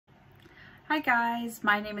Hi guys,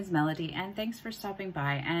 my name is Melody and thanks for stopping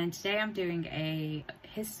by, and today I'm doing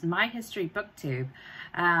my history booktube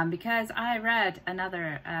because I read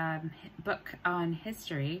another book on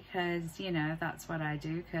history because, you know, that's what I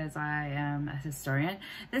do because I am a historian.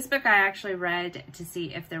 This book I actually read to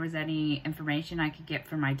see if there was any information I could get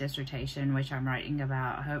for my dissertation, which I'm writing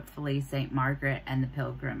about, hopefully, St. Margaret and the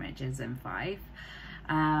pilgrimages in Fife.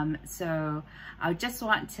 So I just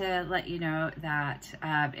want to let you know that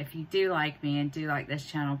if you do like me and do like this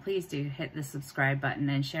channel, please do hit the subscribe button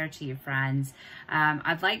and share to your friends.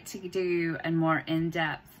 I'd like to do a more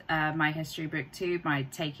in-depth my history booktube by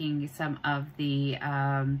taking some of the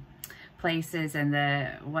places and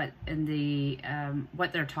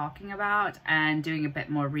what they're talking about and doing a bit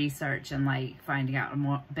more research and like finding out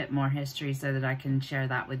a bit more history so that I can share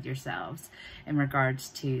that with yourselves in regards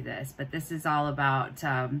to this. But this is all about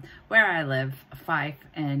where I live, Fife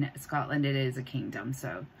in Scotland. It is a kingdom,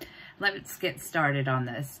 so let's get started on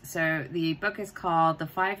this. So the book is called The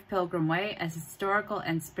Fife Pilgrim Way, a historical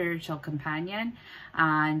and spiritual companion.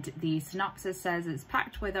 And the synopsis says it's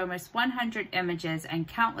packed with almost 100 images and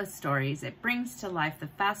countless stories. It brings to life the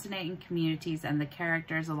fascinating communities and the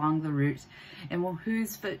characters along the route in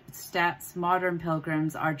whose footsteps modern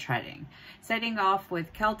pilgrims are treading. Setting off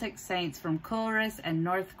with Celtic saints from Culross and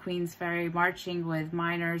North Queensferry, marching with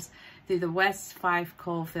miners through the West Fife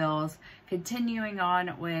coalfields, continuing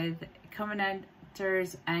on with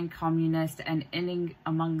Covenanters and Communists, and ending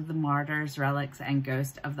among the martyrs, relics, and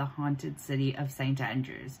ghosts of the haunted city of St.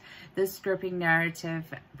 Andrews. This gripping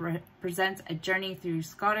narrative presents a journey through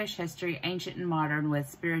Scottish history, ancient and modern, with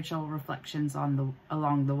spiritual reflections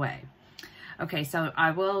along the way. Okay, so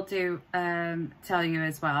I will tell you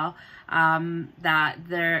as well that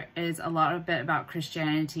there is a lot of bit about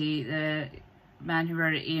Christianity. The man who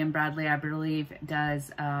wrote it, Ian Bradley, I believe,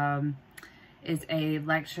 is a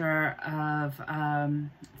lecturer of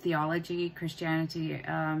theology, Christianity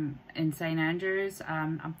in St. Andrews.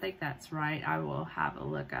 I think that's right. I will have a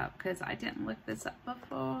look up because I didn't look this up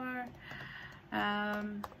before.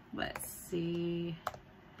 Let's see.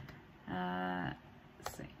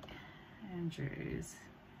 St. Andrews.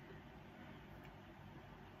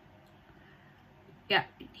 Yeah,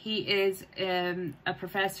 he is a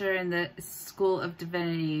professor in the School of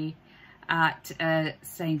Divinity at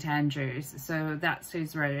St. Andrews. So that's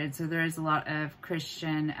who's wrote it. So there is a lot of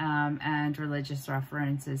Christian and religious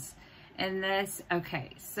references in this.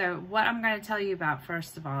 Okay, so what I'm going to tell you about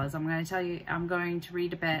first of all is I'm going to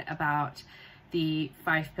read a bit about the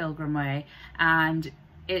Fife Pilgrim Way, and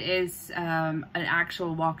it is an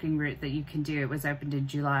actual walking route that you can do. It was opened in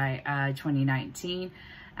July 2019.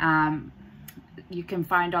 You can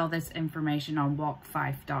find all this information on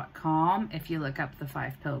walkfife.com. If you look up the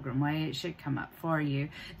Fife Pilgrim Way, it should come up for you.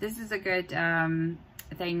 This is a good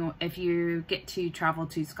thing if you get to travel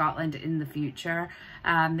to Scotland in the future,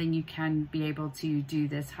 then you can be able to do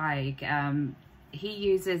this hike. He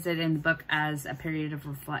uses it in the book as a period of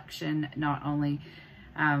reflection, not only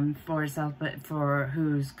for himself, but for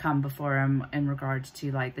who's come before him in regards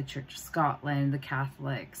to like the Church of Scotland, the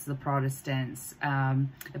Catholics, the Protestants,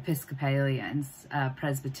 Episcopalians,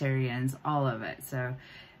 Presbyterians, all of it. So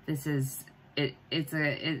this is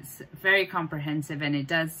it's very comprehensive, and it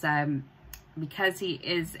does because he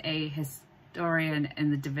is a historian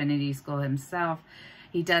in the Divinity School himself.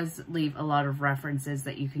 He does leave a lot of references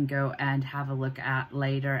that you can go and have a look at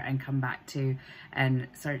later and come back to and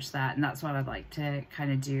search that. And that's what I'd like to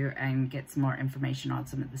kind of do and get some more information on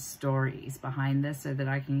some of the stories behind this so that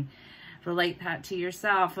I can relate that to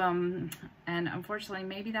yourself. And unfortunately,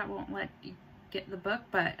 maybe that won't let you get the book,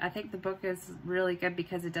 but I think the book is really good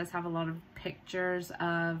because it does have a lot of pictures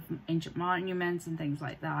of ancient monuments and things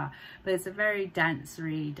like that. But it's a very dense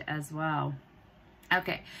read as well.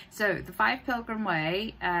 Okay, so the Fife Pilgrim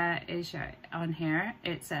Way is on here.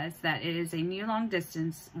 It says that it is a new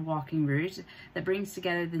long-distance walking route that brings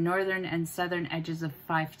together the northern and southern edges of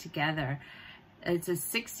Fife together. It's a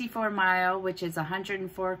 64-mile, which is a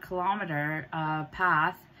 104-kilometer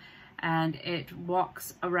path, and it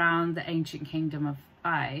walks around the ancient kingdom of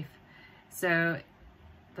Fife. So,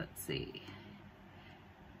 let's see.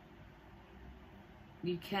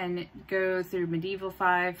 You can go through medieval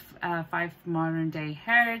Fife, Fife modern day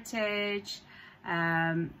heritage.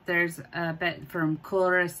 There's a bit from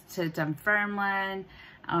Culross to Dunfermline,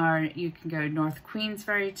 or you can go North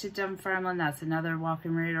Queensferry to Dunfermline. That's another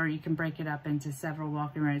walking route, or you can break it up into several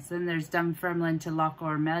walking routes. Then there's Dunfermline to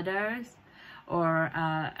Lochore Meadows, or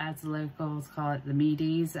as the locals call it, the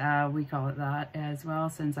Meadies. We call it that as well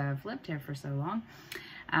since I've lived here for so long.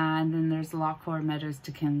 And then there's Lochore Meadows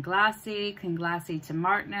to Kinglassie, Kinglassie to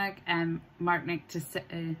Marknock, and Marknock to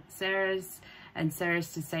Ceres, and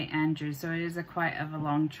Ceres to St. Andrews. So it is quite of a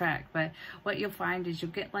long trek, but what you'll find is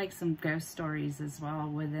you'll get like some ghost stories as well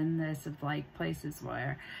within this, of like places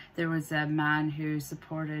where there was a man who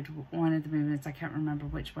supported one of the movements. I can't remember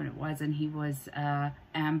which one it was, and he was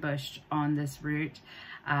ambushed on this route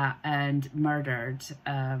and murdered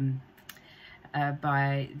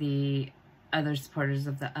by the other supporters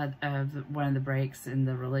of one of the breaks in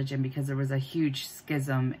the religion, because there was a huge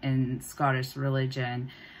schism in Scottish religion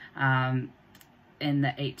in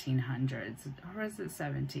the 1800s, or was it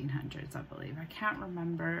 1700s, I believe. I can't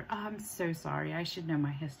remember. Oh, I'm so sorry. I should know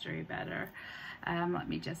my history better. Let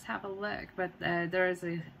me just have a look. But there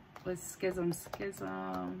was schism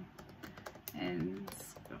in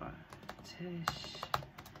Scottish,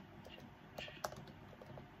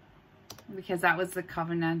 because that was the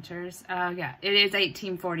Covenanters. Yeah, it is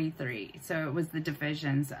 1843. So it was the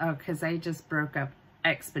divisions. Oh, because they just broke up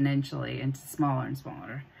exponentially into smaller and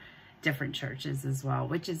smaller different churches as well,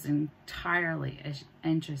 which is entirely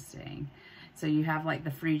interesting. So you have like the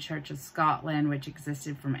Free Church of Scotland, which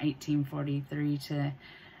existed from 1843 to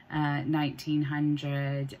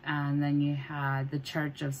 1900, and then you had the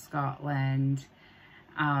Church of Scotland,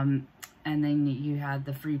 and then you had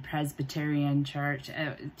the Free Presbyterian Church,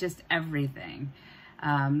 just everything.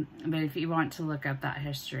 But if you want to look up that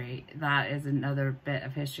history, that is another bit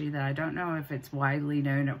of history that I don't know if it's widely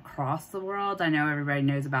known across the world. I know everybody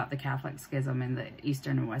knows about the Catholic schism in the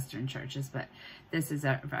Eastern and Western churches, but this is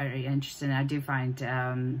very interesting. I do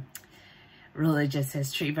find religious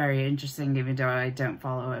history very interesting, even though I don't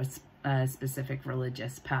follow a specific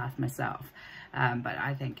religious path myself. But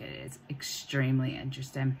I think it is extremely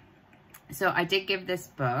interesting. So I did give this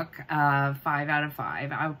book 5 out of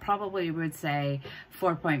 5. I probably would say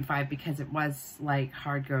 4.5 because it was like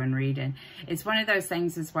hard going reading. It's one of those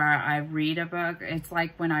things is where I read a book. It's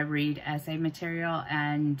like when I read essay material,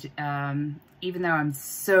 and even though I'm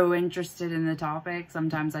so interested in the topic,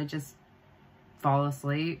 sometimes I just fall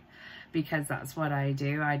asleep, because that's what I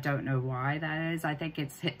do. I don't know why that is. I think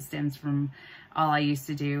it stems from all I used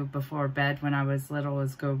to do before bed when I was little,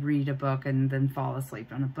 was go read a book and then fall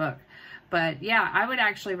asleep on a book. But yeah, I would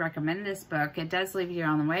actually recommend this book. It does leave you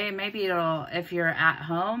on the way. Maybe it'll, if you're at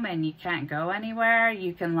home and you can't go anywhere,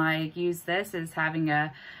 you can like use this as having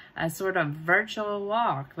a sort of virtual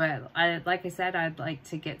walk. But like I said, I'd like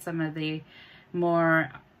to get some of the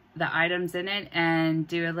items in it and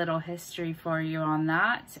do a little history for you on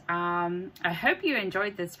that. I hope you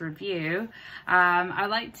enjoyed this review. I'd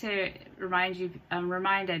like to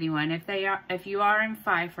remind anyone, if you are in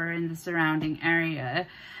Fife or in the surrounding area,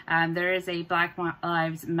 there is a Black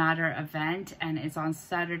Lives Matter event, and it's on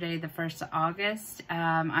Saturday the 1st of August.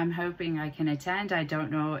 I'm hoping I can attend. I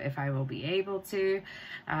don't know if I will be able to.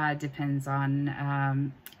 Depends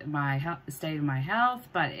on state of my health,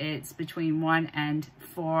 but it's between 1 and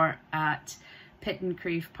 4 at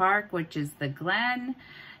Pittencrieff Park, which is the Glen.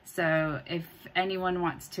 So if anyone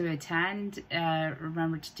wants to attend,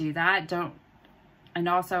 remember to do that. And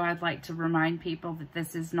also I'd like to remind people that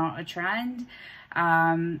this is not a trend.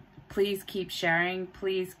 Please keep sharing.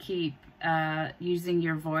 Please keep using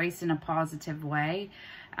your voice in a positive way,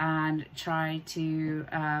 and try to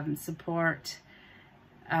support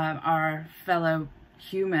our fellow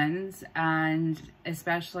humans, and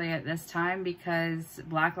especially at this time, because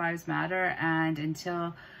Black Lives Matter, and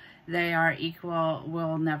until they are equal,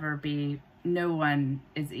 will never be, no one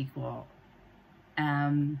is equal.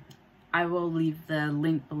 I will leave the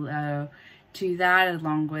link below to that,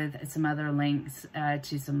 along with some other links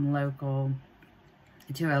to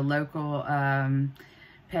a local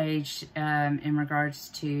page in regards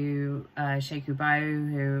to Sheku Bayu,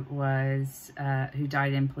 who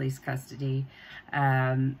died in police custody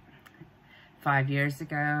 5 years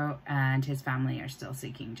ago, and his family are still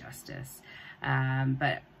seeking justice.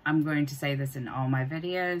 But I'm going to say this in all my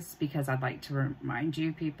videos because I'd like to remind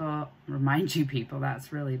you people,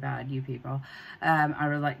 that's really bad, you people. I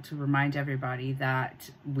would like to remind everybody that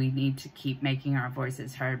we need to keep making our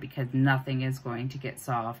voices heard, because nothing is going to get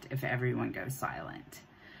solved if everyone goes silent.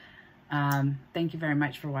 Thank you very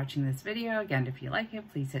much for watching this video. Again, if you like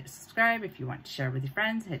it, please hit subscribe. If you want to share with your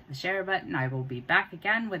friends, hit the share button. I will be back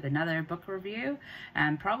again with another book review,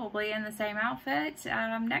 and probably in the same outfit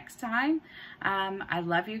next time. I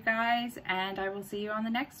love you guys, and I will see you on the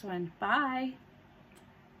next one. Bye.